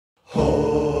Hello,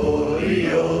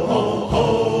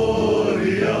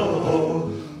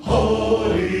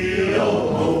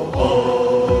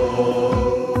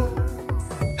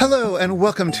 and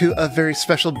welcome to a very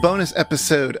special bonus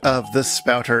episode of the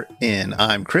Spouter-Inn.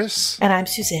 I'm Chris. And I'm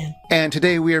Suzanne. And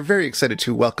today we are very excited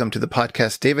to welcome to the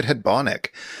podcast David Hadbawnik.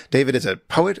 David is a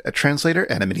poet, a translator,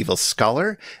 and a medieval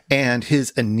scholar, and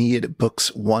his Aeneid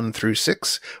Books I through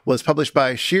 6 was published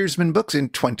by Shearsman Books in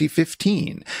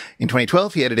 2015. In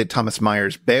 2012, he edited Thomas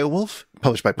Meyer's Beowulf,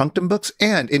 published by Punctum Books,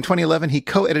 and in 2011, he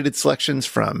co-edited selections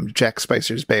from Jack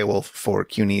Spicer's Beowulf for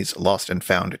CUNY's Lost and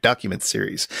Found Documents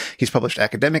series. He's published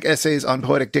academic essays on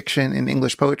poetic diction in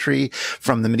English poetry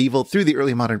from the medieval through the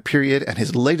early modern period, and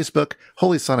his latest book,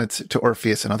 Holy Sonnets to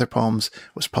Orpheus and Other Poems,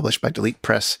 was published by Delete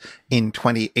Press in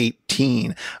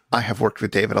 2018. I have worked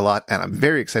with David a lot, and I'm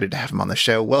very excited to have him on the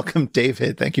show. Welcome,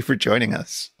 David. Thank you for joining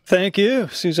us. Thank you,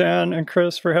 Suzanne and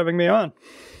Chris, for having me on.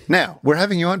 Now, we're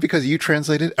having you on because you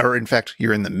translated, or in fact,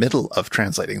 you're in the middle of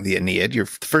translating the Aeneid. Your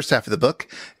first half of the book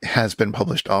has been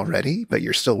published already, but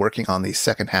you're still working on the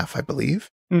second half, I believe.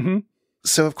 Mm-hmm.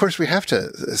 So, of course, we have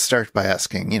to start by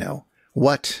asking,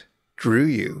 what drew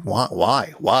you? Why?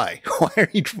 Why are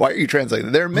you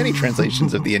translating? There are many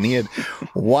translations of the Aeneid.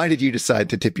 Why did you decide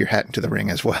to tip your hat into the ring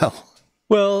as well?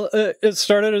 Well, it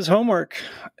started as homework.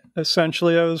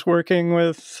 Essentially, I was working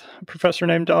with a professor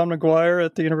named Don McGuire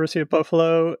at the University of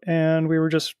Buffalo, and we were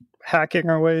just hacking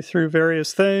our way through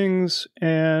various things,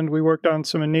 and we worked on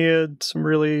some Aeneid, some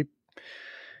really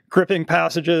gripping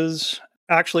passages.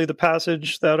 Actually, the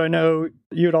passage that I know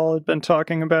you'd all had been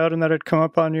talking about and that had come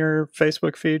up on your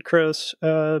Facebook feed, Chris,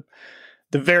 the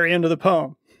very end of the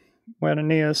poem, when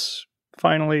Aeneas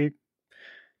finally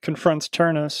confronts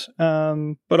Turnus,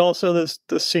 but also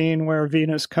the scene where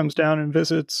Venus comes down and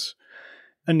visits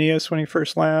Aeneas when he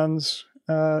first lands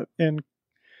in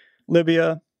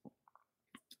Libya.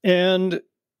 And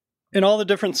in all the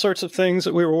different sorts of things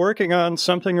that we were working on,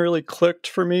 something really clicked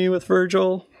for me with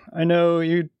Virgil. I know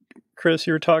you, Chris,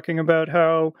 you were talking about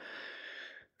how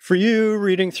for you,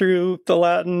 reading through the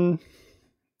Latin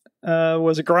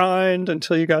was a grind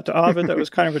until you got to Ovid. That was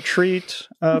kind of a treat.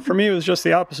 For me, it was just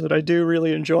the opposite. I do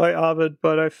really enjoy Ovid,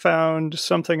 but I found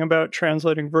something about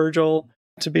translating Virgil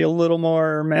to be a little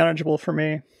more manageable for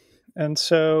me. And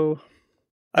so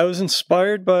I was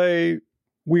inspired by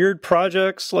weird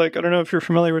projects like, I don't know if you're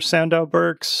familiar with Sandow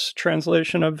Burke's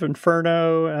translation of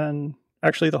Inferno and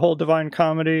actually the whole Divine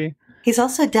Comedy. He's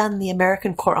also done the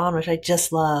American Quran, which I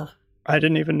just love. I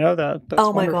didn't even know that. That's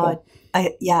wonderful. My God.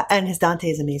 And his Dante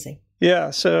is amazing.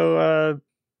 Yeah, so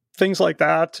things like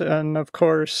that. And of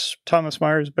course, Thomas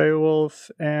Meyer's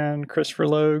Beowulf and Christopher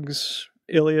Logue's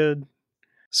Iliad.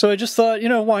 So I just thought,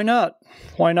 why not?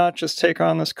 Why not just take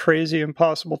on this crazy,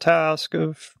 impossible task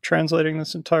of translating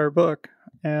this entire book?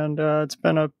 And it's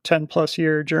been a 10-plus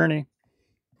year journey.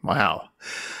 Wow.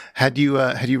 Had you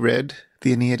read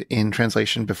the Aeneid in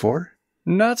translation before?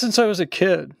 Not since I was a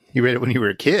kid. You read it when you were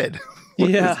a kid?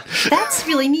 Yeah. That's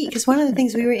really neat, because one of the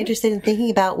things we were interested in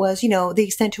thinking about was, the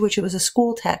extent to which it was a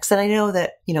school text. And I know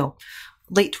that,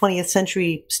 late 20th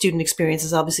century student experience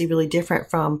is obviously really different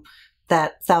from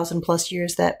that 1,000+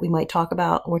 years that we might talk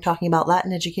about when we're talking about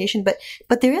Latin education.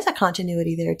 But there is a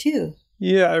continuity there, too.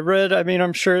 Yeah,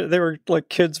 I'm sure they were like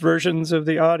kids' versions of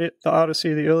the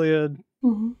Odyssey, the Iliad,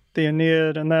 mm-hmm. the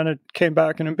Aeneid, and then it came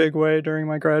back in a big way during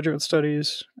my graduate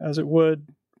studies, as it would,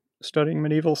 studying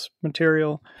medieval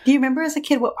material. Do you remember as a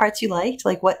kid what parts you liked?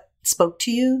 Like what spoke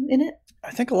to you in it?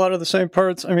 I think a lot of the same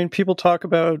parts. People talk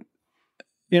about,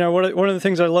 one of the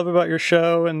things I love about your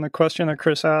show, and the question that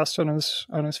Chris asked on his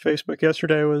Facebook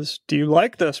yesterday was, do you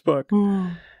like this book?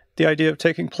 Mm. The idea of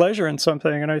taking pleasure in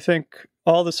something. And I think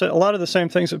a lot of the same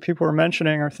things that people were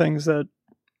mentioning are things that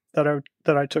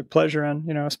I took pleasure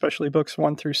in, especially books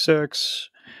 1 through 6,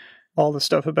 all the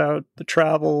stuff about the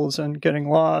travels and getting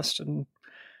lost, and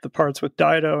the parts with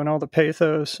Dido and all the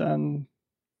pathos and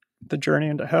the journey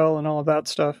into hell and all of that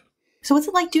stuff. So what's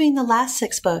it like doing the last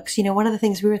 6 books? One of the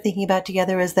things we were thinking about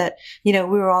together is that, we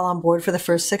were all on board for the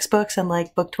first 6 books, and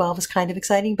like book 12 is kind of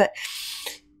exciting, but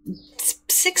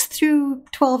 6 through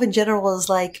 12 in general is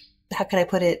like, how can I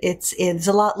put it? It's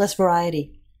a lot less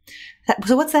variety.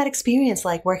 So what's that experience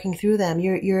like working through them?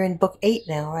 You're in book 8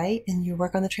 now, right? And you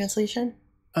work on the translation?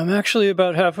 I'm actually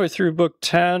about halfway through book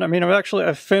 10.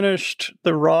 I've finished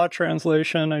the raw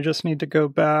translation. I just need to go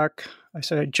back. I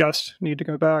say I just need to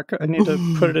go back. I need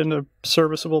to put it into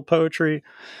serviceable poetry.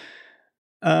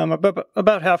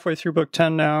 About halfway through book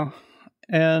 10 now.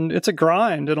 And it's a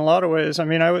grind in a lot of ways.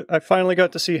 I finally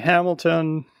got to see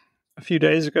Hamilton a few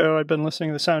days ago. I'd been listening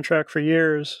to the soundtrack for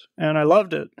years, and I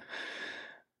loved it.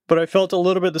 But I felt a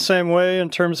little bit the same way in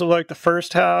terms of like the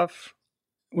first half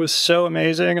was so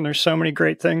amazing and there's so many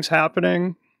great things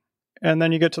happening. And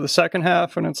then you get to the second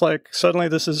half and it's like, suddenly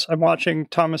I'm watching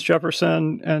Thomas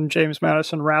Jefferson and James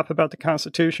Madison rap about the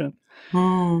Constitution.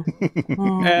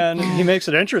 And he makes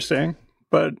it interesting,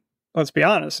 but let's be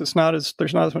honest, there's not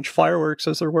as much fireworks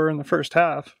as there were in the first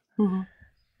half.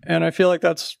 And I feel like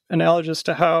that's analogous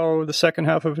to how the second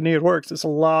half of Aeneid works. It's a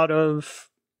lot of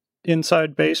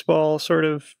inside baseball sort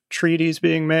of treaties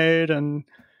being made and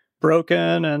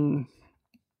broken. And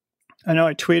I know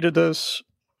I tweeted this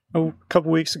a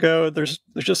couple weeks ago. There's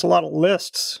just a lot of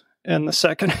lists in the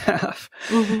second half.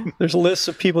 There's lists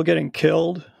of people getting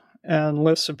killed and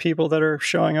lists of people that are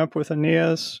showing up with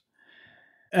Aeneas.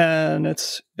 And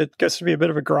it gets to be a bit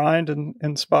of a grind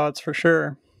in spots for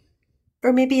sure.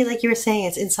 Or maybe, like you were saying,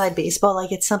 it's inside baseball.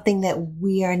 Like it's something that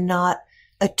we are not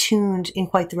attuned in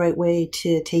quite the right way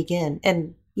to take in.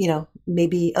 And,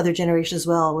 maybe other generations as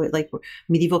well, like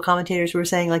medieval commentators were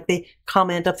saying, like they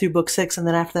comment up through book 6 and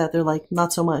then after that, they're like,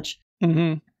 not so much.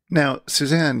 Now,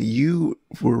 Suzanne, you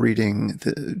were reading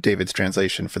David's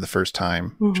translation for the first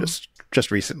time just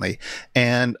recently.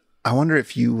 And I wonder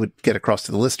if you would get across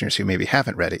to the listeners who maybe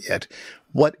haven't read it yet,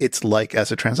 what it's like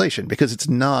as a translation, because it's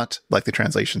not like the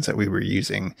translations that we were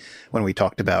using when we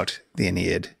talked about the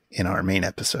Aeneid in our main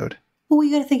episode. Well, we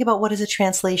got to think about what is a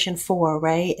translation for,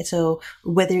 right? So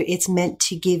whether it's meant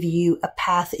to give you a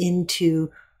path into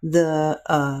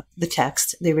the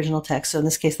text, the original text, so in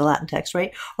this case, the Latin text,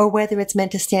 right? Or whether it's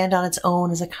meant to stand on its own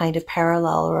as a kind of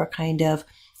parallel or a kind of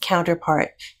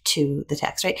counterpart to the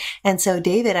text, right? And so,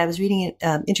 David, I was reading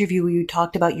an interview where you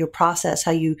talked about your process, how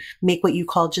you make what you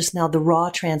called just now the raw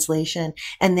translation,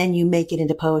 and then you make it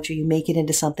into poetry, you make it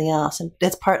into something else. And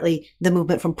that's partly the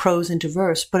movement from prose into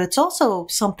verse, but it's also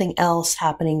something else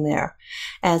happening there.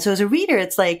 And so as a reader,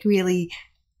 it's like really,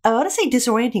 I want to say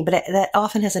disorienting, but that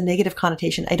often has a negative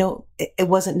connotation. It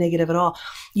wasn't negative at all.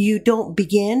 You don't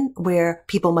begin where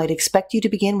people might expect you to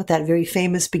begin with that very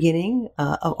famous beginning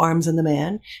of Arms and the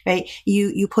Man, right?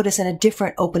 You put us in a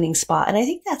different opening spot. And I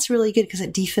think that's really good because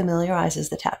it defamiliarizes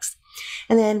the text.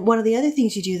 And then one of the other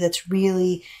things you do that's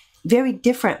really very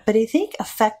different, but I think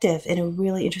effective in a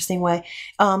really interesting way,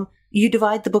 you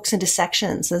divide the books into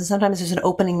sections. And sometimes there's an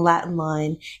opening Latin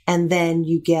line, and then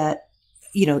you get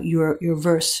your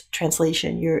verse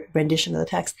translation, your rendition of the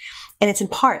text, and it's in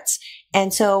parts.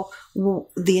 And so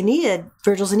the Aeneid,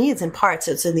 Virgil's Aeneid's in parts.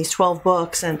 It's in these 12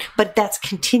 books, but that's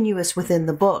continuous within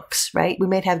the books, right? We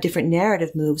might have different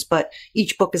narrative moves, but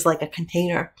each book is like a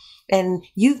container. And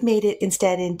you've made it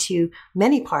instead into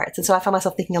many parts. And so I found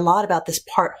myself thinking a lot about this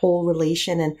part-whole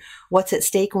relation and what's at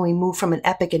stake when we move from an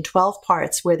epic in 12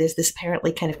 parts, where there's this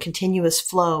apparently kind of continuous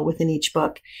flow within each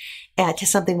book, to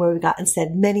something where we've got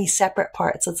instead many separate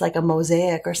parts. It's like a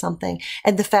mosaic or something.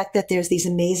 And the fact that there's these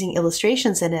amazing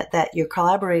illustrations in it that your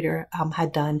collaborator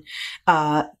had done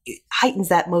heightens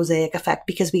that mosaic effect,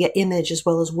 because we get image as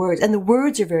well as words. And the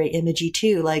words are very imagey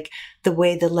too, like the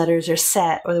way the letters are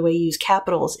set or the way you use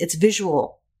capitals. It's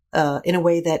visual in a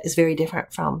way that is very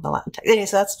different from the Latin text. Anyway,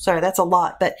 so that's a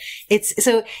lot, but it's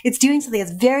doing something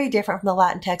that's very different from the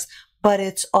Latin text, but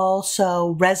it's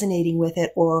also resonating with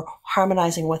it or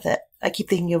harmonizing with it. I keep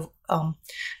thinking of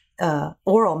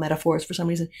oral metaphors for some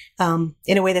reason,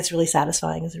 in a way that's really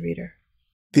satisfying as a reader.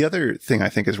 The other thing I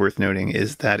think is worth noting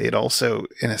is that it also,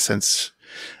 in a sense,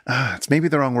 it's maybe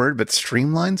the wrong word, but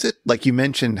streamlines it. Like you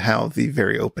mentioned how the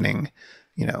very opening,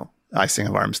 I Sing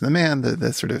of Arms and the Man,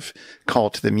 the sort of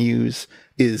call to the muse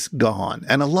is gone.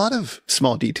 And a lot of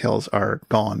small details are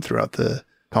gone throughout the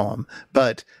poem.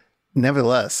 But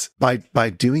nevertheless, by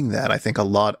doing that, I think a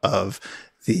lot of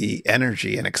the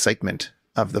energy and excitement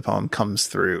of the poem comes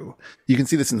through. You can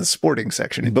see this in the sporting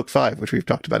section in book 5, which we've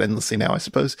talked about endlessly now, I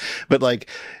suppose. But like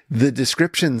the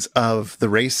descriptions of the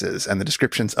races and the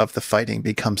descriptions of the fighting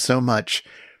become so much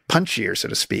punchier, so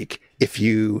to speak, if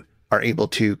you are able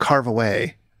to carve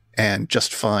away and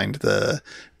just find the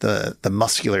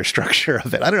muscular structure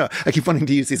of it. I don't know. I keep wanting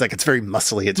to use these, like, it's very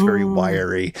muscly, it's very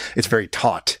wiry, it's very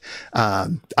taut. I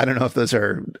don't know if those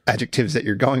are adjectives that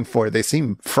you're going for. They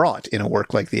seem fraught in a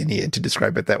work like the Aeneid to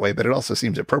describe it that way, but it also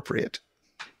seems appropriate.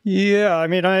 Yeah, I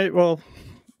mean,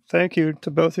 thank you to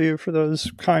both of you for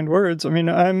those kind words. I mean,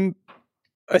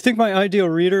 I think my ideal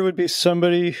reader would be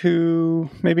somebody who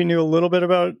maybe knew a little bit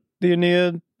about the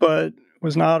Aeneid, but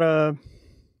was not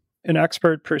an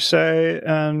expert per se,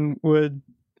 and would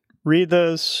read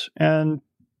this and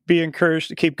be encouraged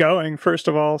to keep going, first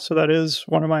of all. So that is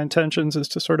one of my intentions, is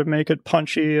to sort of make it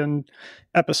punchy and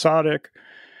episodic.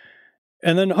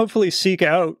 And then hopefully seek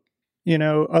out,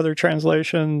 other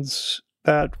translations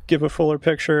that give a fuller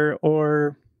picture,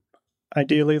 or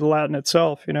ideally the Latin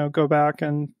itself, go back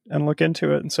and look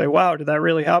into it and say, wow, did that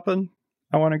really happen?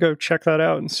 I want to go check that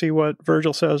out and see what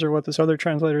Virgil says or what this other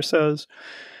translator says.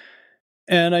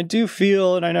 And I do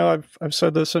feel, and I know I've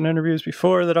said this in interviews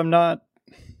before, that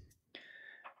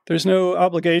there's no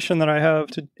obligation that I have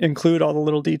to include all the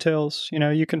little details.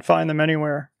 You can find them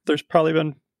anywhere. There's probably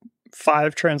been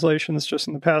 5 translations just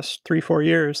in the past 3-4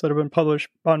 years that have been published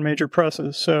on major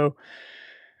presses. So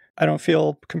I don't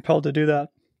feel compelled to do that.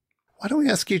 Why don't we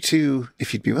ask you to,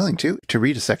 if you'd be willing to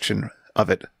read a section of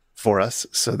it for us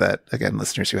so that, again,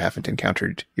 listeners who haven't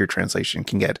encountered your translation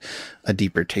can get a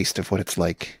deeper taste of what it's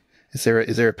like. Is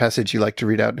there a passage you like to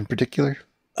read out in particular?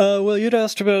 Well, you'd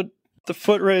asked about the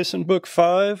foot race in Book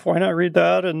 5. Why not read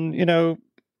that? And,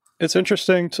 it's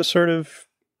interesting to sort of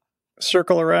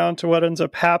circle around to what ends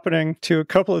up happening to a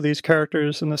couple of these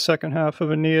characters in the second half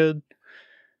of Aeneid.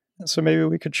 And so maybe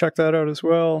we could check that out as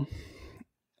well.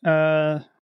 And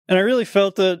I really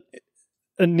felt that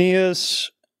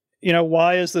Aeneas,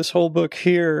 why is this whole book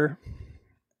here?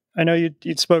 I know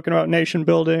you'd spoken about nation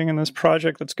building and this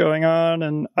project that's going on.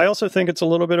 And I also think it's a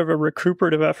little bit of a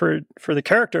recuperative effort for the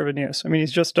character of Aeneas. I mean,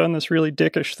 he's just done this really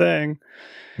dickish thing.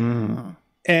 Mm.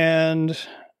 And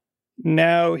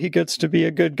now he gets to be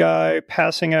a good guy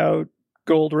passing out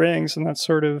gold rings in that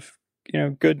sort of,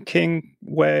 good king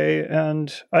way.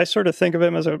 And I sort of think of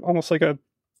him as almost like a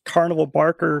carnival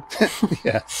barker.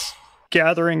 Yes.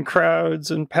 Gathering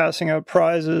crowds and passing out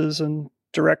prizes and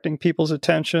directing people's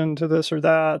attention to this or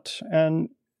that. And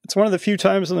it's one of the few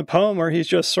times in the poem where he's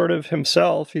just sort of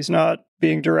himself. He's not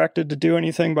being directed to do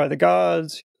anything by the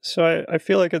gods. So I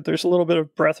feel like there's a little bit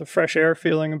of breath of fresh air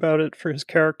feeling about it for his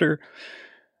character.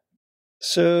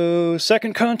 So,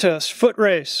 second contest, foot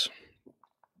race.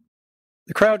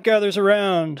 The crowd gathers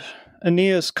around.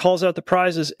 Aeneas calls out the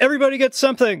prizes. Everybody gets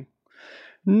something.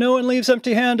 No one leaves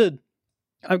empty-handed.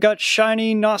 I've got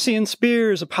shiny Gnossian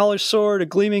spears, a polished sword, a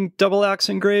gleaming double axe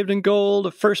engraved in gold.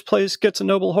 A first place gets a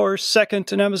noble horse.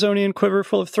 Second, an Amazonian quiver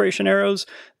full of Thracian arrows.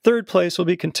 Third place will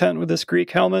be content with this Greek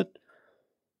helmet.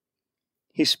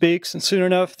 He speaks, and soon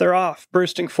enough they're off,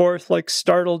 bursting forth like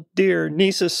startled deer.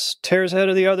 Nisus tears ahead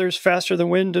of the others faster than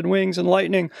wind and wings and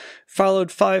lightning,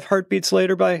 followed 5 heartbeats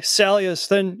later by Salius,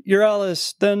 then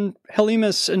Euryalus, then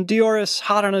Helymus and Diores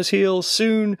hot on his heels.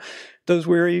 Soon those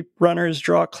weary runners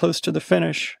draw close to the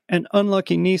finish, and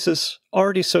unlucky Nisus,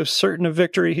 already so certain of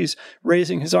victory he's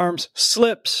raising his arms,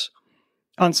 slips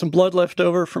on some blood left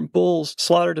over from bulls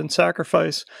slaughtered in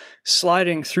sacrifice,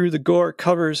 sliding through the gore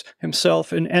covers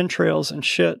himself in entrails and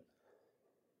shit.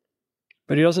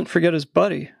 But he doesn't forget his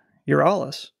buddy,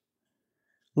 Euryalus.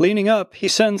 Leaning up, he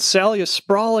sends Salius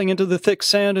sprawling into the thick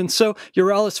sand, and so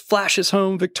Euryalus flashes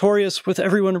home victorious with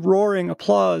everyone roaring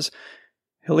applause.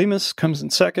 Helymus comes in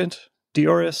second,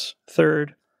 Diores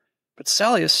third, but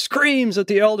Salius screams at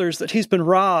the elders that he's been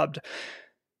robbed.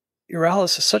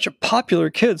 Euryalus is such a popular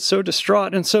kid, so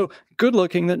distraught and so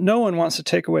good-looking that no one wants to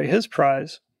take away his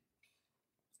prize.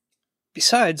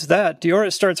 Besides that,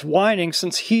 Diores starts whining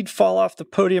since he'd fall off the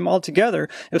podium altogether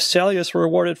if Salius were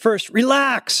awarded first.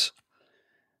 Relax,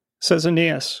 says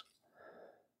Aeneas.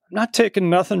 I'm not taking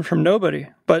nothing from nobody,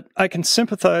 but I can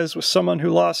sympathize with someone who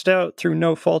lost out through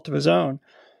no fault of his own.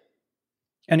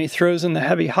 And he throws in the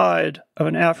heavy hide of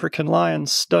an African lion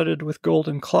studded with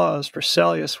golden claws for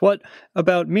Salius. What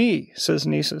about me, says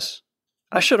Nisus.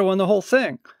 I should have won the whole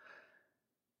thing.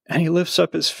 And he lifts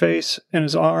up his face and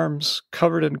his arms,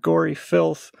 covered in gory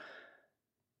filth.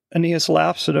 Aeneas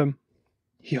laughs at him.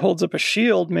 He holds up a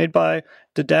shield made by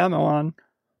Didamon,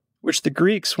 which the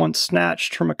Greeks once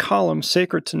snatched from a column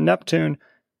sacred to Neptune.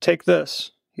 Take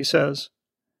this, he says.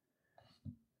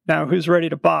 Now who's ready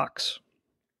to box?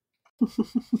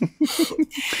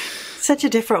 Such a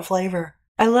different flavor.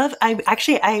 I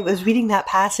was reading that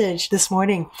passage this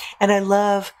morning, and I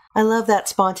love that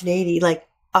spontaneity. Like,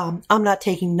 I'm not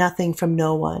taking nothing from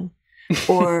no one,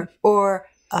 or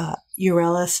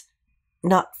Euryalus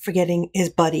not forgetting his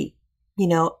buddy.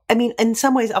 I mean, in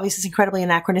some ways, obviously, it's incredibly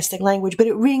anachronistic language, but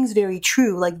it rings very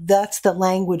true. Like, that's the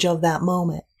language of that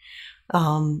moment.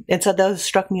 And so those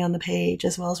struck me on the page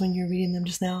as well as when you were reading them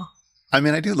just now. I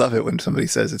mean, I do love it when somebody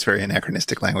says it's very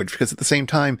anachronistic language, because at the same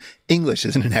time, English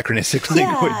is an anachronistic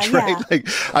language, right? Yeah. Like,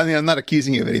 I mean, I'm not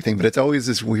accusing you of anything, but it's always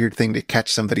this weird thing to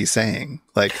catch somebody saying.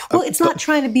 Like, well, it's not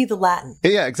trying to be the Latin.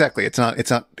 Yeah, exactly. It's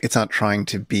not trying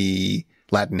to be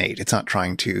Latinate. It's not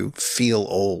trying to feel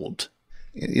old.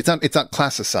 It's not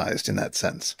classicized in that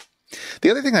sense.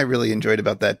 The other thing I really enjoyed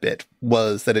about that bit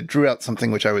was that it drew out something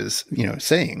which I was,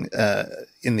 saying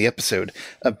in the episode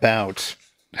about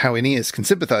how Aeneas can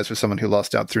sympathize with someone who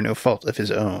lost out through no fault of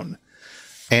his own.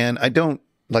 And I'm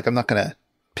not going to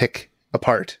pick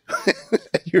apart.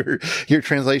 Your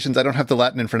translations, I don't have the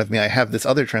Latin in front of me. I have this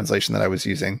other translation that I was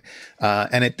using,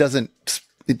 and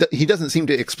he doesn't seem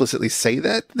to explicitly say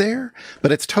that there,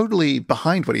 but it's totally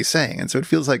behind what he's saying. And so it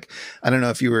feels like, I don't know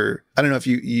if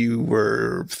you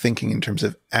were thinking in terms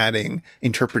of adding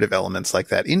interpretive elements like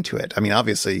that into it. I mean,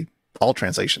 obviously all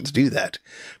translations do that,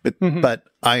 but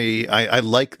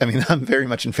I'm very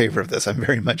much in favor of this. I'm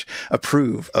very much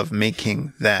approve of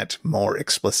making that more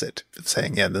explicit,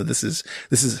 saying, yeah, this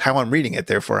is how I'm reading it.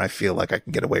 Therefore I feel like I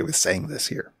can get away with saying this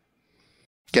here.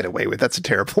 Get away with. That's a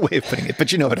terrible way of putting it,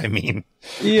 but you know what I mean.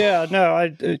 Yeah, no,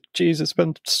 geez, it's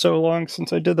been so long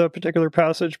since I did that particular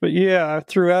passage, but yeah,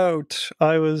 throughout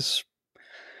I was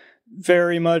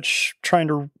very much trying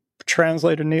to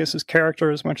translate Aeneas's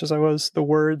character as much as I was the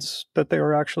words that they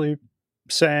were actually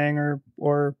saying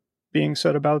or being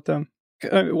said about them.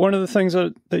 One of the things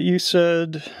that you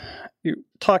said, you're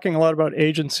talking a lot about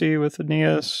agency with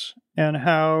Aeneas and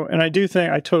how, and I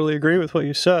totally agree with what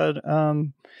you said.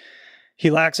 He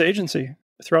lacks agency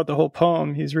throughout the whole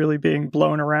poem. He's really being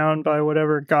blown around by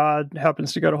whatever god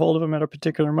happens to get a hold of him at a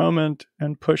particular moment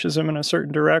and pushes him in a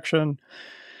certain direction.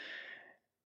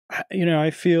 I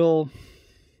feel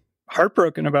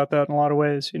heartbroken about that in a lot of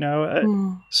ways,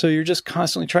 So you're just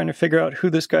constantly trying to figure out who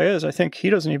this guy is. I think he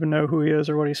doesn't even know who he is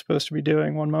or what he's supposed to be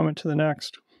doing one moment to the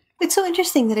next. It's so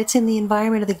interesting that it's in the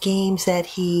environment of the games that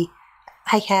he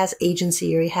has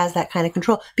agency, or he has that kind of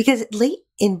control, because late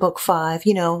in book 5,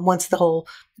 once the whole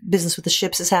business with the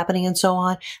ships is happening and so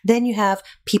on, then you have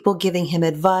people giving him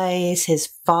advice. His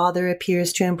father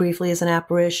appears to him briefly as an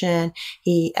apparition.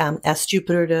 He asks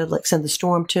Jupiter to send the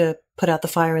storm to put out the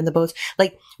fire in the boats.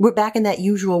 We're back in that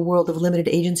usual world of limited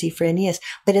agency for Aeneas.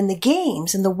 But in the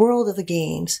games, in the world of the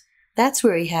games, that's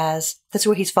where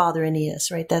he's Father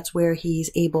Aeneas, right? That's where he's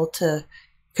able to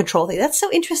control things. That's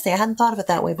so interesting. I hadn't thought of it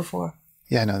that way before.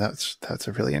 Yeah, no, that's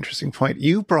a really interesting point.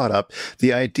 You brought up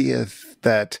the idea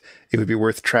that it would be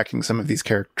worth tracking some of these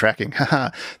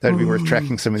that would be worth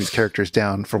tracking some of these characters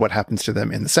down for what happens to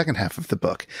them in the second half of the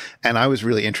book. And I was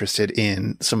really interested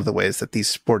in some of the ways that these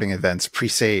sporting events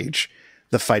presage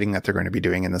the fighting that they're going to be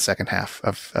doing in the second half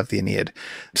of the Aeneid.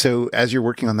 So as you're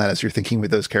working on that, as you're thinking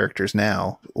with those characters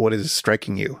now, what is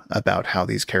striking you about how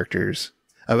these characters,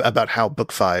 about how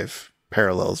book 5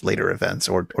 parallels later events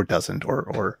or doesn't,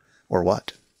 or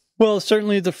what? Well,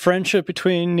 certainly the friendship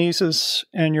between Nisus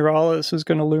and Euryalus is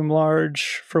going to loom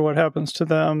large for what happens to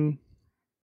them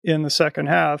in the second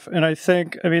half. And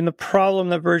the problem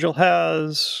that Virgil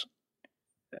has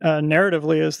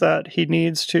narratively is that he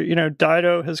needs to,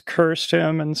 Dido has cursed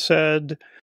him and said,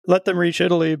 let them reach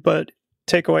Italy, but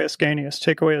take away Ascanius,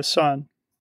 take away his son.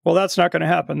 Well, that's not going to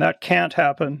happen. That can't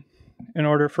happen in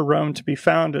order for Rome to be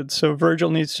founded. So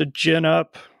Virgil needs to gin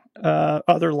up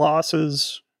other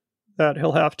losses that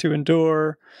he'll have to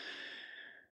endure.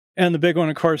 And the big one,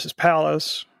 of course, is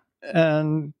Pallas.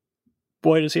 And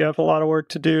boy, does he have a lot of work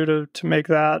to do to make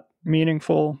that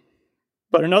meaningful.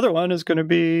 But another one is going to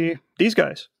be these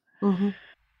guys. Mm-hmm.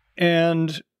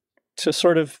 And to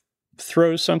sort of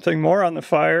throw something more on the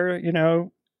fire,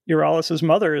 Euryalus'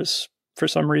 mother is, for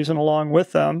some reason, along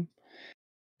with them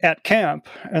at camp.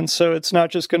 And so it's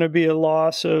not just going to be a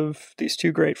loss of these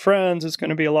two great friends, it's going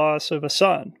to be a loss of a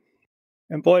son.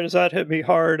 And boy, does that hit me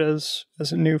hard as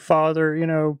a new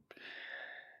father,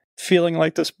 feeling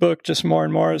like this book just more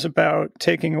and more is about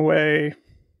taking away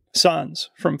sons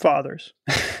from fathers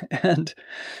and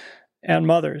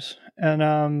mothers.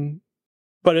 And,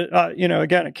 but it,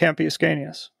 again, it can't be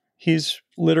Ascanius. He's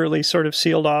literally sort of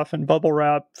sealed off in bubble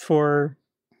wrap for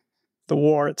the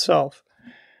war itself.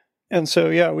 And so,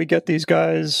 yeah, we get these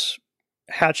guys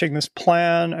hatching this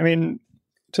plan. I mean,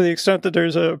 to the extent that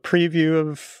there's a preview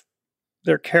of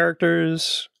their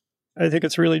characters, I think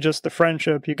it's really just the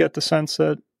friendship. You get the sense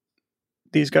that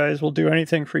these guys will do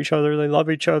anything for each other. They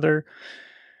love each other.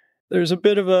 There's a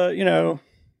bit of a,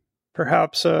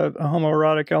 perhaps a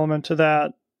homoerotic element to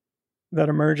that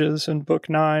emerges in book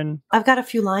 9. I've got a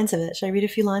few lines of it. Should I read a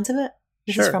few lines of it?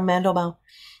 This Sure. is from Mandelbaum.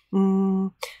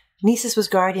 Nisus was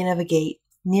guardian of a gate.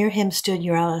 Near him stood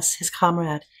Euryalus, his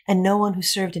comrade, and no one who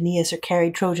served Aeneas or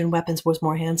carried Trojan weapons was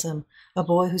more handsome, a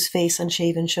boy whose face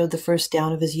unshaven showed the first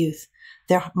down of his youth.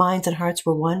 Their minds and hearts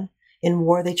were one. In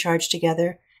war they charged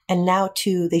together, and now,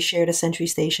 too, they shared a sentry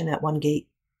station at one gate.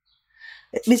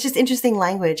 It's just interesting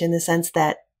language in the sense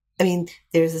that,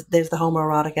 there's the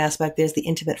homoerotic aspect, there's the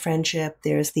intimate friendship,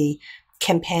 there's the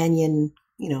companion,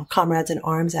 comrades in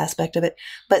arms aspect of it,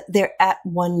 but they're at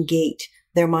one gate.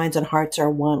 Their minds and hearts are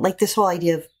one. Like this whole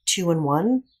idea of 2 and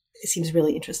 1, it seems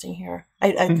really interesting here.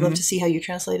 I'd love to see how you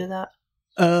translated that.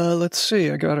 Let's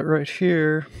see. I got it right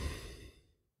here.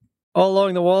 All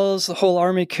along the walls, the whole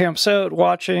army camps out,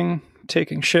 watching,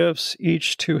 taking shifts,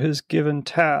 each to his given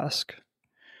task.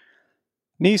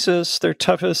 Nisus, their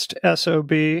toughest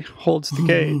SOB, holds the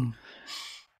gate.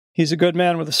 He's a good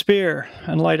man with a spear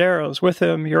and light arrows. With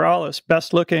him, Euryalus,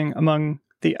 best looking among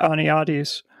the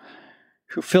Aeneades,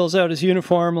 who fills out his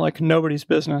uniform like nobody's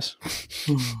business.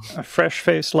 A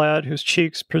fresh-faced lad whose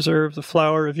cheeks preserve the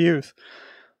flower of youth.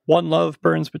 One love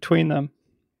burns between them.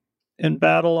 In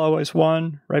battle, always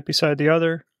one, right beside the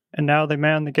other, and now they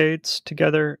man the gates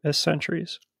together as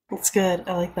sentries. That's good.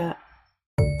 I like that.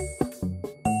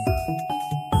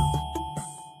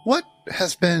 What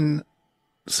has been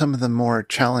some of the more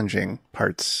challenging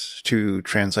parts to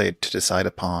translate, to decide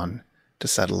upon, to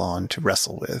settle on, to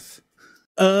wrestle with?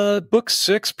 Book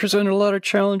 6 presented a lot of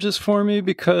challenges for me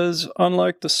because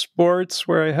unlike the sports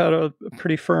where I had a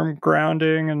pretty firm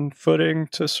grounding and footing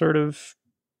to sort of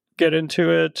get into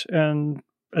it and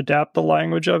adapt the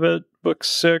language of it, Book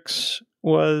 6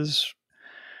 was,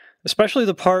 especially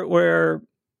the part where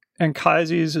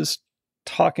Anchises is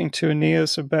talking to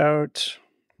Aeneas about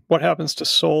what happens to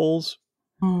souls.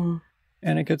 And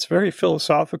it gets very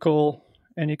philosophical,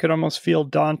 and you could almost feel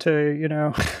Dante,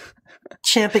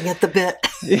 champing at the bit.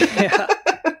 Yeah.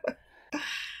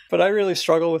 But I really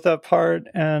struggle with that part,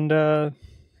 and I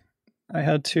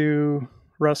had to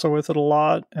wrestle with it a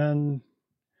lot, and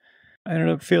I ended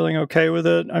up feeling okay with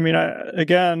it. I mean,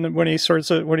 again, when he sort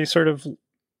of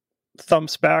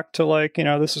thumps back to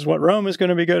this is what Rome is going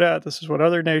to be good at, this is what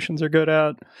other nations are good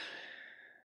at,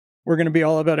 we're going to be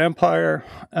all about empire.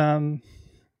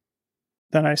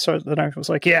 Then I was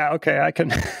like, yeah, okay, I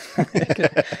can I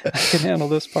can handle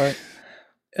this part.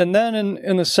 And then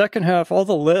in the second half, all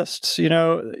the lists,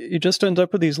 you just end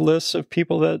up with these lists of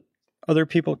people that other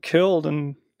people killed.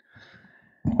 And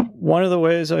one of the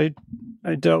ways I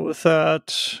dealt with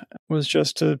that was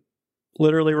just to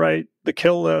literally write the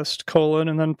kill list,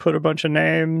 and then put a bunch of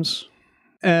names.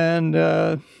 And,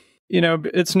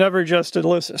 it's never just a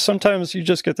list. Sometimes you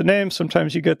just get the name.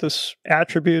 Sometimes you get this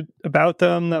attribute about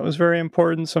them that was very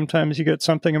important. Sometimes you get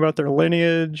something about their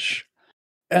lineage.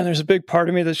 And there's a big part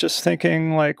of me that's just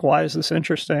thinking, why is this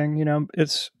interesting?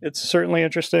 It's certainly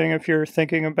interesting if you're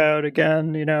thinking about,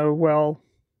 again,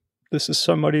 this is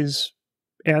somebody's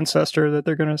ancestor that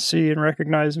they're going to see and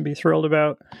recognize and be thrilled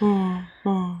about.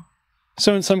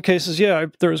 So in some cases,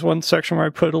 there was one section where I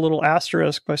put a little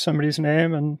asterisk by somebody's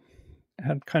name and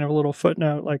had kind of a little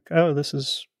footnote oh, this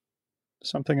is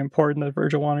something important that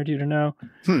Virgil wanted you to know.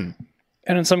 And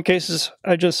in some cases,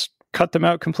 I just cut them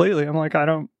out completely. I'm like, I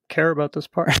don't care about this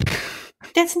part.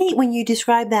 That's neat when you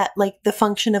describe that, the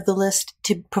function of the list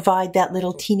to provide that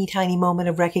little teeny tiny moment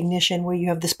of recognition where you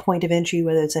have this point of entry,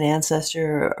 whether it's an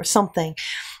ancestor or something,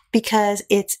 because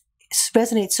it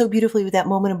resonates so beautifully with that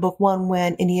moment in Book 1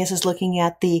 when Aeneas is looking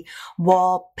at the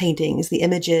wall paintings, the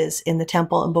images in the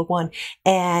temple in Book 1,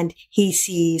 and he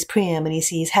sees Priam and he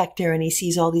sees Hector and he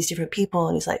sees all these different people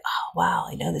and he's like, oh, wow,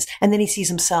 I know this. And then he sees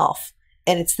himself,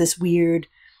 and it's this weird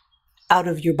out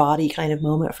of your body kind of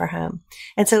moment for him.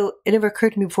 And so it never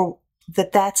occurred to me before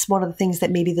that that's one of the things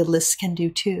that maybe the lists can do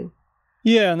too.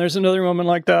 Yeah, and there's another moment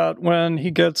like that when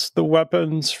he gets the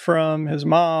weapons from his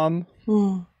mom.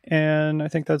 And I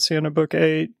think that's the end of Book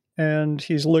 8. And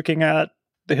he's looking at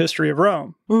the history of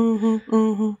Rome.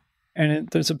 And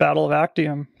there's a Battle of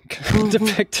Actium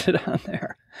depicted on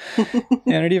there.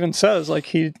 And it even says,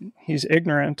 he's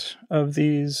ignorant of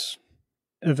these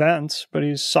events, but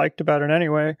he's psyched about it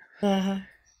anyway. And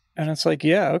it's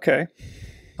okay.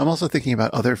 I'm also thinking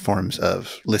about other forms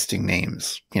of listing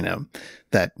names,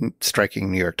 that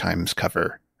striking New York Times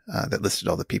cover that listed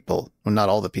all the people, well, not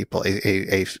all the people,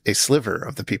 a sliver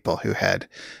of the people who had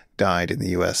died in the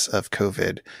U.S. of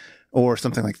COVID, or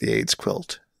something like the AIDS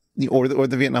quilt, or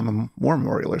the Vietnam War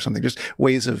Memorial or something. Just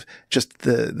ways of just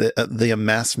the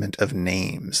amassment of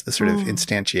names, the sort of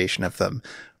instantiation of them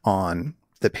on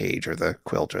the page or the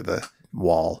quilt or the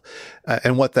wall,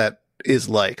 and what that is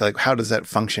like how does that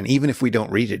function? Even if we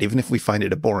don't read it, even if we find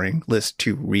it a boring list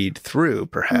to read through,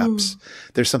 perhaps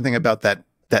there's something about that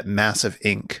massive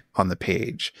ink on the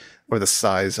page or the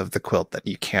size of the quilt that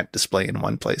you can't display in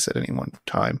one place at any one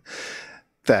time.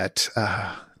 That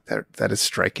is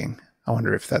striking. I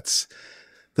wonder if that's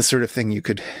the sort of thing you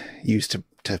could use to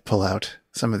pull out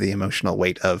some of the emotional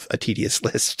weight of a tedious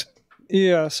list.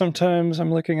 Yeah, sometimes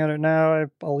I'm looking at it now.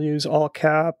 I'll use all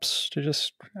caps to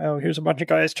just, here's a bunch of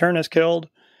guys Turnus killed,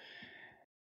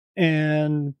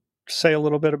 and say a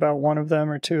little bit about one of them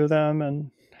or two of them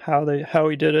and how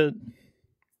he did it.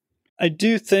 I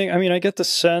do think, I get the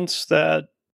sense that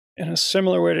in a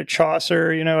similar way to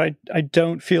Chaucer, I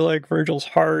don't feel like Virgil's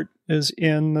heart is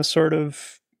in the sort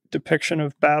of depiction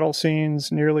of battle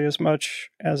scenes nearly as much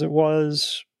as it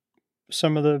was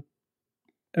some of the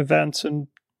events in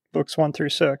books 1 through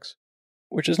 6,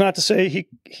 which is not to say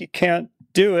he can't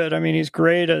do it. I mean, he's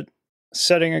great at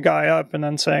setting a guy up and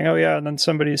then saying, oh yeah, and then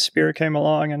somebody's spear came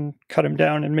along and cut him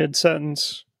down in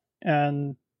mid-sentence,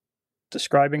 and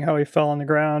describing how he fell on the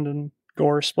ground and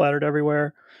gore splattered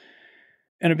everywhere.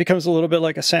 And it becomes a little bit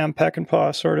like a Sam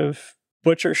Peckinpah sort of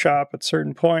butcher shop at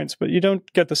certain points, but you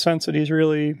don't get the sense that he's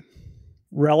really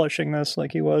relishing this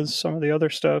like he was some of the other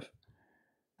stuff.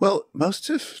 Well, most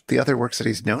of the other works that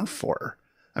he's known for,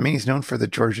 I mean, he's known for the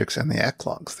Georgics and the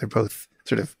Eclogues. They're both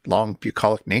sort of long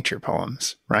bucolic nature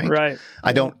poems, right? Right.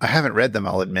 I haven't read them,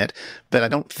 I'll admit, but I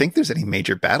don't think there's any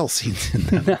major battle scenes in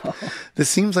them. No. This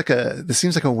seems like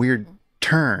a weird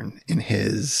turn in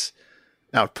his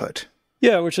output.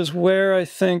 Yeah, which is where I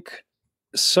think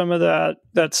some of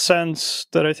that sense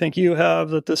that I think you have,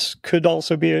 that this could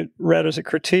also be read as a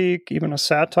critique, even a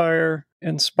satire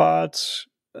in spots,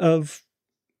 of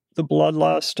the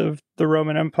bloodlust of the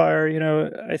Roman Empire. You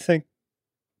know, I think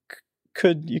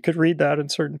you could read that in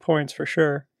certain points for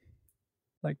sure.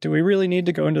 Like, do we really need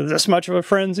to go into this much of a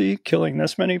frenzy, killing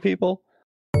this many people?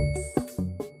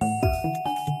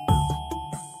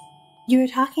 You were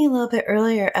talking a little bit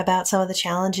earlier about some of the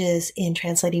challenges in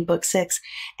translating Book 6,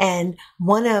 and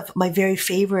one of my very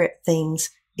favorite things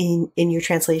in your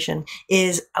translation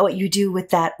is what you do with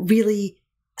that really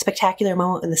spectacular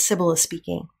moment when the Sibyl is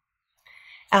speaking.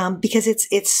 Because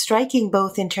it's striking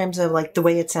both in terms of like the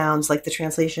way it sounds, like the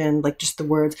translation, like just the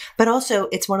words, but also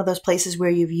it's one of those places where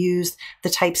you've used the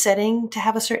typesetting to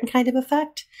have a certain kind of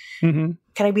effect. Mm-hmm.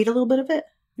 Can I read a little bit of it?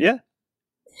 Yeah.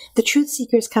 The truth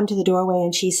seekers come to the doorway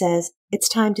and she says, "It's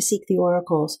time to seek the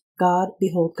oracles. God,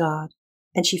 behold God."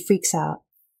 And she freaks out.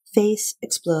 Face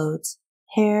explodes.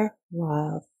 Hair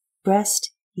wild.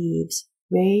 Breast heaves.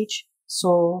 Rage,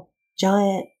 soul,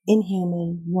 giant,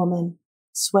 inhuman woman,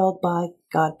 swelled by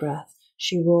God breath.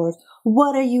 She roared,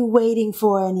 "What are you waiting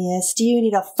for, Aeneas? Do you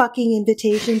need a fucking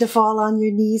invitation to fall on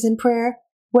your knees in prayer?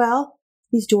 Well,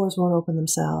 these doors won't open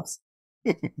themselves."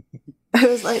 I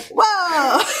was like, whoa!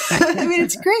 I mean,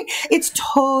 it's great. It's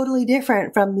totally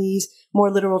different from these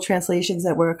more literal translations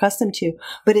that we're accustomed to,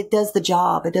 but it does the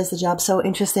job. It does the job so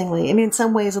interestingly. I mean, in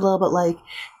some ways, a little bit like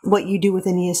what you do with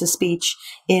Aeneas' speech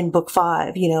in Book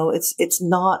 5. You know, it's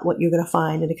not what you're going to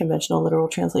find in a conventional literal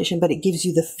translation, but it gives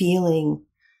you the feeling.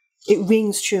 It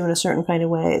rings true in a certain kind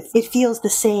of way. It feels the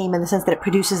same in the sense that it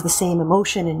produces the same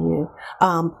emotion in you,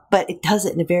 but it does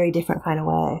it in a very different kind of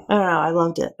way. I don't know. I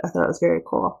loved it. I thought it was very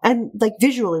cool. And like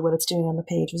visually what it's doing on the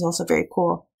page was also very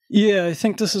cool. Yeah, I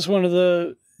think this is one of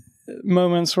the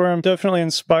moments where I'm definitely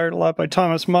inspired a lot by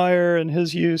Thomas Meyer and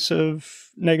his use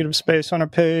of negative space on a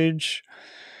page.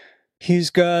 He's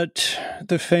got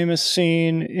the famous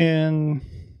scene in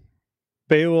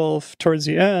Beowulf towards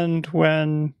the end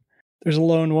when there's a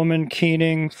lone woman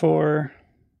keening,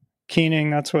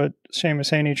 that's what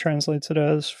Seamus Heaney translates it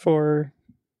as, for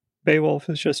Beowulf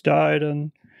has just died,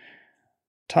 and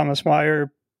Thomas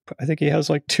Meyer, I think he has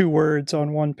like 2 words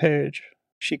on one page.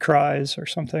 She cries or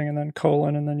something, and then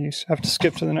colon, and then you have to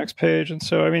skip to the next page. And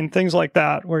so, I mean, things like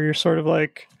that, where you're sort of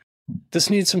like,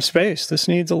 this needs some space. This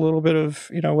needs a little bit of,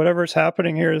 you know, whatever's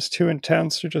happening here is too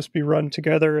intense to just be run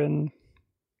together in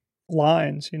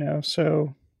lines, you know,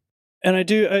 so... And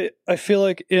I feel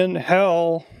like in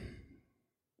hell,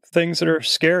 things that are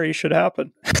scary should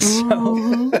happen.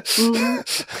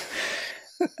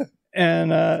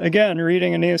 And again,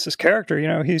 reading Aeneas' character, you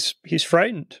know, he's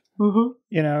frightened. Mm-hmm.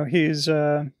 You know,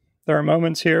 there are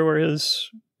moments here where a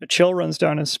chill runs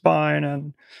down his spine,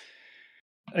 and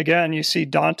again, you see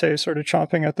Dante sort of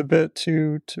chomping at the bit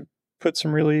to put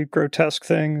some really grotesque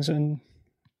things in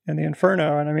the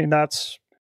Inferno, and I mean that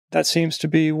seems to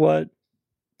be what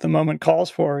the moment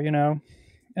calls for, you know.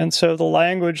 And so the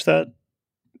language that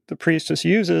the priestess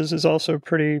uses is also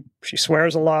pretty, she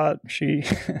swears a lot. She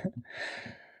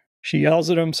yells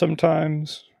at him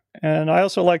sometimes. And I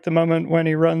also like the moment when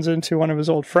he runs into one of his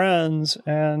old friends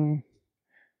and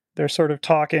they're sort of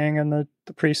talking, and the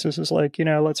priestess is like, you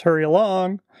know, let's hurry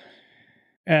along.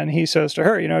 And he says to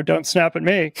her, you know, don't snap at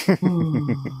me.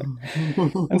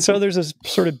 And so there's this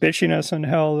sort of bitchiness in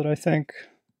hell that I think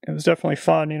it was definitely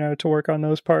fun, you know, to work on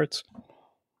those parts.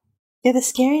 Yeah, the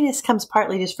scariness comes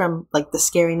partly just from like the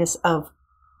scariness of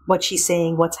what she's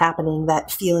saying, what's happening,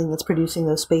 that feeling that's producing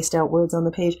those spaced out words on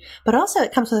the page. But also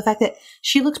it comes from the fact that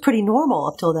she looks pretty normal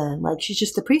up till then. Like, she's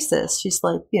just the priestess. She's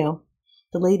like, you know,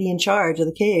 the lady in charge of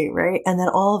the cave, right? And then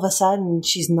all of a sudden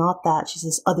she's not that. She's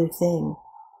this other thing.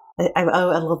 I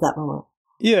love that moment.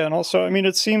 Yeah, and also, I mean,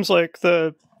 it seems like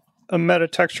the a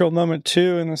metatextual moment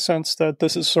too, in the sense that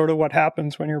this is sort of what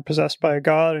happens when you're possessed by a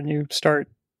god and you start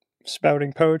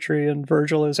spouting poetry, and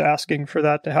Virgil is asking for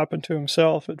that to happen to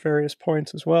himself at various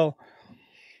points as well.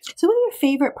 So what are your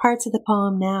favorite parts of the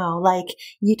poem now? Like,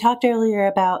 you talked earlier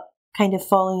about kind of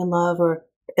falling in love, or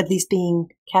at least being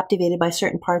captivated by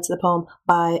certain parts of the poem,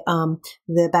 by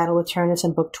the battle with Turnus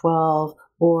in Book 12,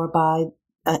 or by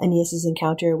Aeneas'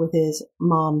 encounter with his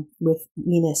mom, with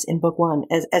Venus in Book 1,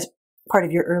 as part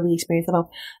of your early experience of the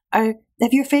poem.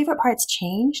 Have your favorite parts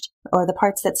changed? Or the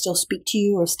parts that still speak to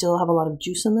you or still have a lot of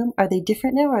juice in them? Are they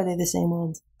different now, or are they the same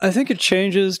ones? I think it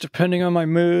changes depending on my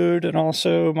mood and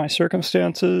also my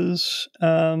circumstances.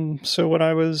 So when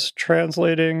I was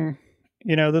translating,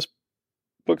 this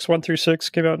books 1 through 6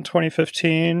 came out in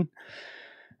 2015.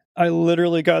 I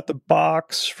literally got the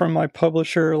box from my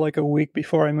publisher like a week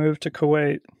before I moved to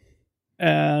Kuwait.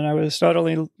 And I was not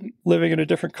only living in a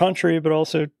different country, but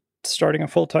also starting a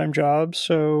full-time job.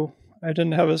 So I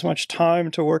didn't have as much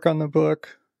time to work on the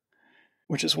book,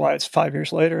 which is why it's 5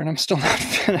 years later and I'm still not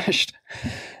finished.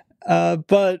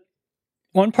 But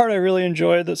one part I really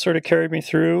enjoyed that sort of carried me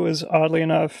through was, oddly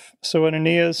enough, so when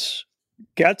Aeneas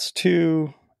gets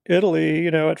to Italy,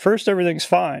 at first everything's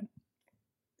fine.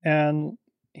 And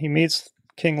he meets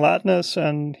King Latinus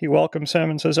and he welcomes him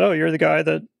and says, "Oh, you're the guy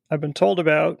that I've been told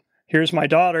about. Here's my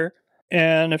daughter."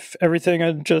 And if everything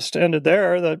had just ended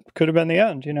there, that could have been the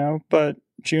end, But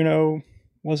Juno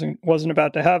wasn't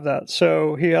about to have that.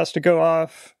 So he has to go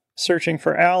off searching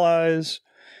for allies,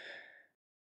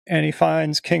 and he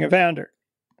finds King Evander.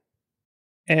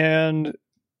 And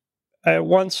I at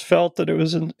once felt that it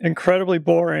was incredibly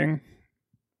boring,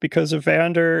 because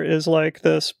Evander is like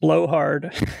this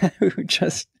blowhard who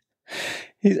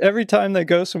every time they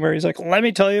go somewhere, he's like, "Let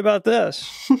me tell you about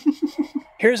this.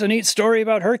 Here's a neat story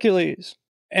about Hercules."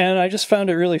 And I just found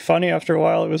it really funny after a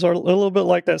while. It was a little bit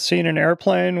like that scene in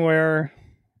Airplane where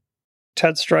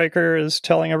Ted Stryker is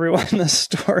telling everyone this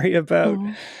story about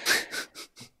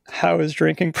how his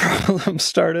drinking problem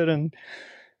started, and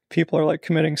people are like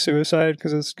committing suicide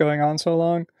because it's going on so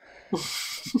long.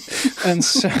 And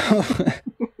so,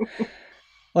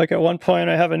 like, at one point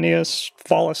I have Aeneas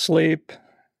fall asleep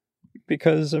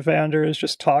because Evander is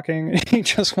just talking and he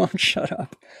just won't shut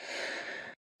up.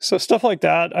 So stuff like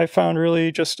that I found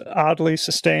really just oddly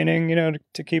sustaining,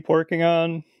 to keep working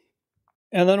on.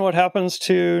 And then what happens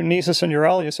to Nisus and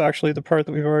Euryalus, actually, the part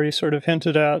that we've already sort of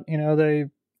hinted at,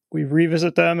 we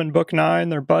revisit them in Book 9,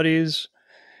 they're buddies.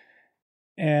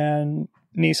 And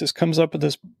Nisus comes up with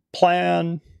this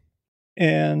plan,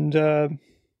 and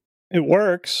it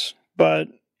works, but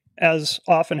as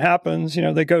often happens,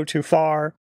 they go too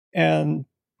far and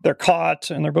they're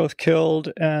caught and they're both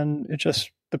killed, and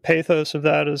the pathos of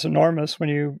that is enormous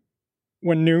when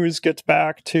news gets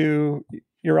back to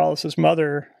Euryalus'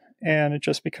 mother, and it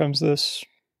just becomes this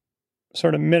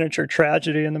sort of miniature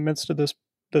tragedy in the midst of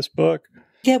this book.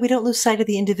 Yeah, we don't lose sight of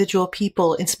the individual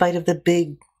people in spite of the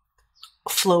big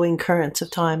flowing currents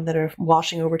of time that are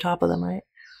washing over top of them, right?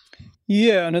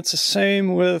 Yeah, and it's the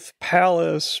same with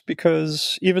Pallas,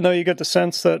 because even though you get the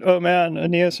sense that, oh man,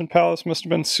 Aeneas and Pallas must have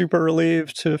been super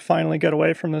relieved to finally get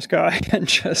away from this guy and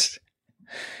just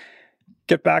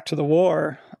get back to the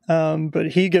war.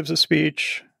 But he gives a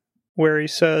speech where he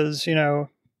says,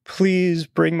 "Please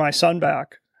bring my son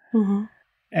back." Mm-hmm.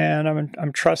 And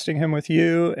I'm trusting him with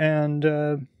you,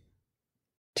 and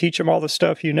teach him all the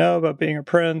stuff about being a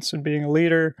prince and being a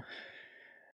leader.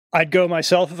 I'd go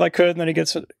myself if I could. And then he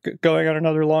gets going on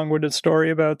another long-winded story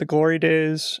about the glory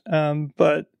days.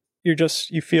 But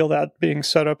you feel that being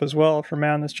set up as well for,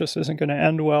 man, this just isn't going to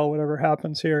end well, whatever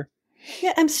happens here.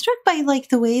 Yeah, I'm struck by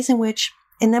the ways in which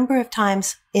a number of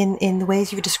times in the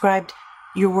ways you've described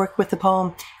your work with the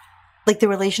poem, the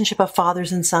relationship of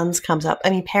fathers and sons comes up.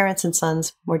 I mean, parents and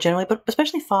sons more generally, but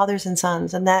especially fathers and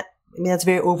sons. And that's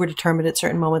very overdetermined at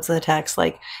certain moments in the text,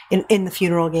 like in the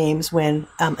funeral games when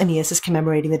Aeneas is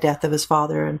commemorating the death of his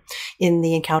father, and in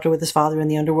the encounter with his father in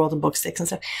the underworld in Book 6 and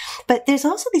stuff. But there's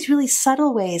also these really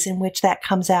subtle ways in which that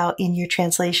comes out in your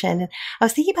translation. And I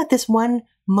was thinking about this one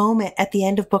moment at the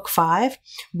end of Book 5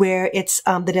 where it's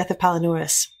the death of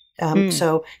Palinurus.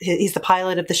 So he's the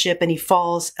pilot of the ship, and he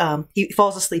falls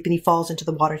asleep and he falls into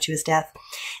the water to his death.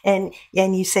 And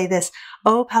you say this,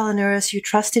 "O Palinurus, you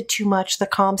trusted too much the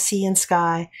calm sea and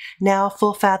sky. Now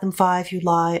full fathom 5 you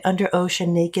lie under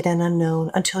ocean, naked and unknown,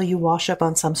 until you wash up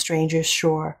on some stranger's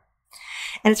shore."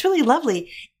 And it's really lovely.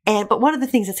 But one of the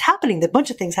things that's happening, there are a bunch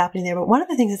of things happening there, but one of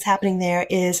the things that's happening there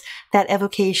is that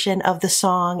evocation of the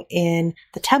song in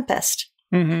The Tempest.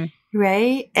 Mm-hmm.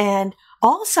 Right? And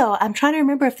Also, I'm trying to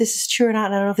remember if this is true or not.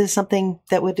 And I don't know if this is something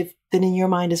that would have been in your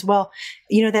mind as well.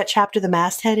 You know, that chapter, The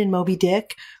Masthead in Moby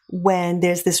Dick, when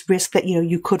there's this risk that,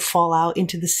 you could fall out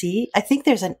into the sea. I think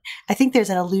there's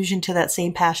an allusion to that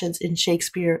same passage in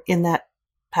Shakespeare in that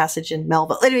passage in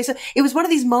Melville. Anyway, so it was one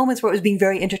of these moments where it was being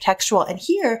very intertextual. And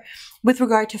here, with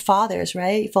regard to fathers,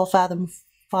 right? Full fathom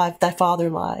 5, thy father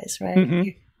lies, right? Mm-hmm.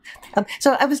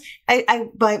 So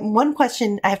but one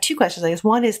question, I have two questions, I guess.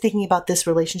 One is thinking about this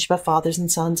relationship of fathers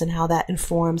and sons and how that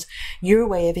informs your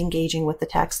way of engaging with the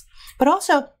text, but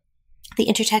also the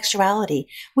intertextuality,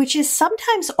 which is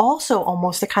sometimes also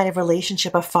almost a kind of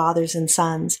relationship of fathers and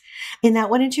sons. In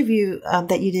that one interview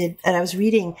that you did, and I was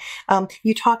reading,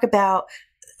 you talk about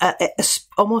a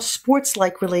almost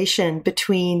sports-like relation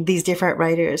between these different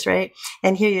writers, right?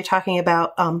 And here you're talking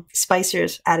about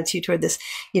Spicer's attitude toward this.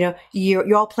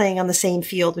 You're all playing on the same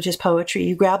field, which is poetry.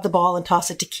 You grab the ball and toss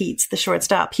it to Keats, the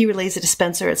shortstop. He relays it to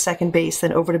Spencer at second base,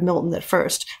 then over to Milton at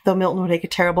first, though Milton would make a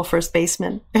terrible first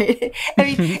baseman. I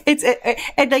mean, it's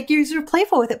and like you're sort of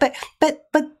playful with it,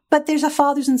 but there's a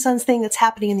fathers and sons thing that's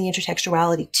happening in the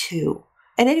intertextuality too.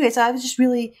 And anyway, so I was just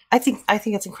really, I think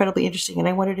it's incredibly interesting. And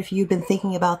I wondered if you've been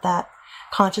thinking about that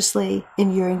consciously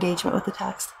in your engagement with the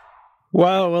text.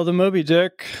 Wow. Well, the Moby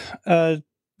Dick,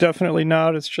 definitely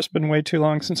not. It's just been way too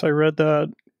long since I read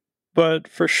that. But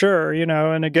for sure,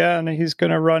 and again, he's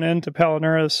going to run into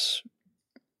Palinurus.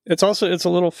 It's a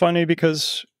little funny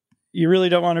because you really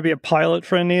don't want to be a pilot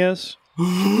for Aeneas.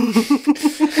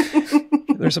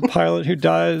 There's a pilot who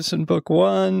dies in book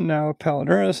 1. Now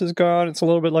Palinurus is gone. It's a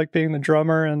little bit like being the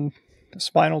drummer in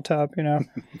Spinal Tap,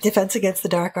 Defense Against the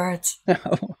Dark Arts.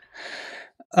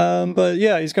 But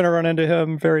yeah, he's going to run into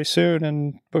him very soon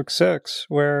in book 6,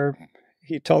 where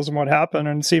he tells him what happened,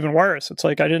 and it's even worse. It's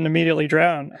like, I didn't immediately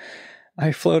drown.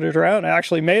 I floated around. I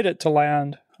actually made it to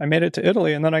land. I made it to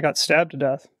Italy, and then I got stabbed to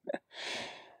death.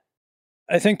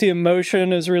 I think the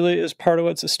emotion is part of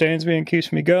what sustains me and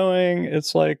keeps me going.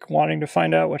 It's like wanting to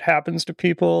find out what happens to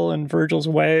people, and Virgil's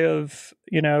way of,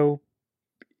 even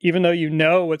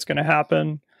though what's going to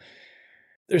happen,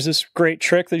 there's this great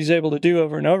trick that he's able to do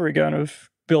over and over again of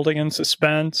building in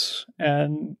suspense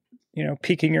and,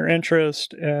 piquing your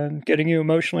interest and getting you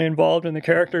emotionally involved in the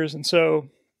characters. And so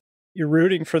you're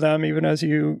rooting for them even as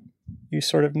you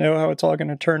sort of know how it's all going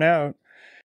to turn out.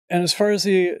 And as far as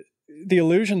the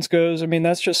illusions goes, I mean,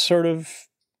 that's just sort of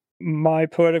my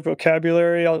poetic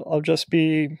vocabulary. I'll just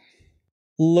be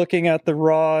looking at the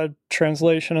raw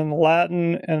translation in the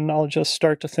Latin, and I'll just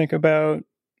start to think about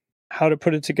how to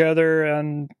put it together.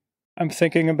 And I'm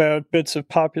thinking about bits of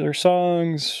popular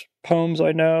songs, poems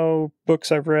I know,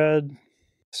 books I've read,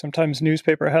 sometimes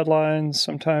newspaper headlines,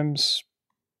 sometimes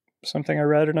something I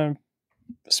read in a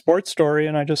sports story,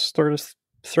 and I just sort of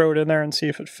throw it in there and see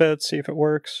if it fits, see if it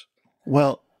works.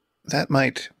 Well, that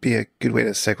might be a good way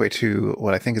to segue to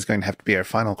what I think is going to have to be our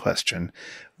final question,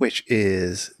 which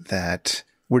is that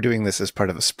we're doing this as part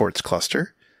of a sports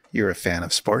cluster. You're a fan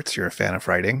of sports. You're a fan of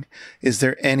writing. Is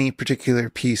there any particular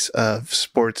piece of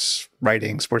sports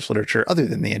writing, sports literature, other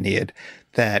than the Aeneid,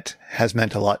 that has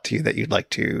meant a lot to you that you'd like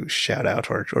to shout out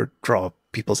or draw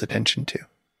people's attention to?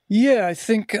 Yeah, I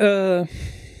think there's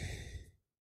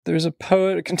a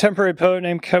contemporary poet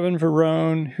named Kevin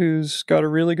Verone, who's got a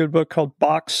really good book called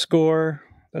Box Score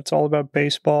that's all about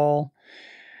baseball.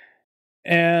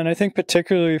 And I think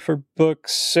particularly for book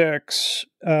 6,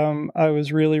 I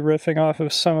was really riffing off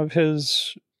of some of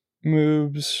his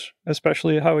moves,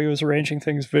 especially how he was arranging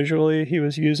things visually. He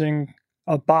was using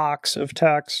a box of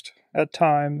text at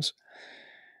times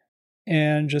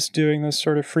and just doing this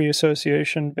sort of free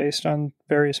association based on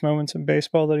various moments in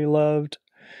baseball that he loved.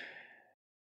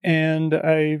 And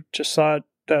I just thought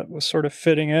that was sort of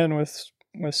fitting in with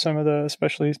some of the,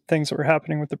 especially things that were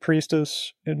happening with the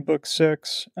priestess in book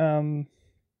 6. So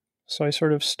I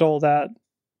sort of stole that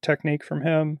technique from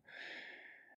him.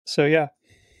 So yeah,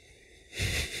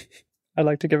 I'd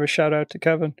like to give a shout out to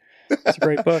Kevin. It's a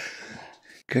great book.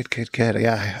 Good.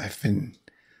 Yeah, I've been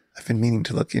meaning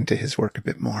to look into his work a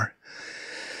bit more.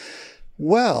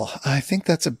 Well, I think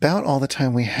that's about all the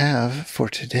time we have for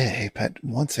today. But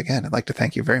once again, I'd like to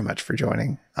thank you very much for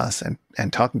joining us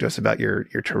and talking to us about your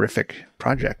terrific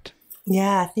project.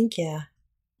 Yeah, thank you.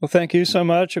 Well, thank you so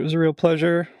much. It was a real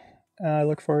pleasure. I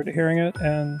look forward to hearing it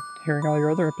and hearing all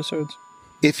your other episodes.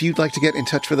 If you'd like to get in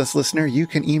touch with us, listener, you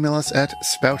can email us at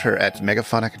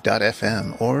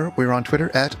spouter@megaphonic.fm, or we're on Twitter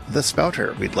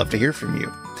 @thespouter. We'd love to hear from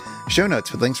you. Show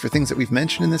notes with links for things that we've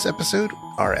mentioned in this episode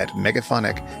are at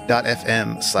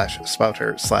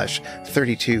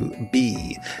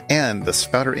megaphonic.fm/spouter/32b. And the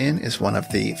Spouter-Inn is one of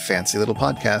the fancy little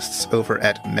podcasts over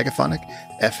at Megaphonic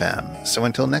FM. So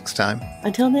until next time.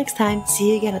 Until next time,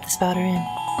 see you again at the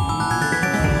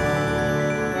Spouter-Inn.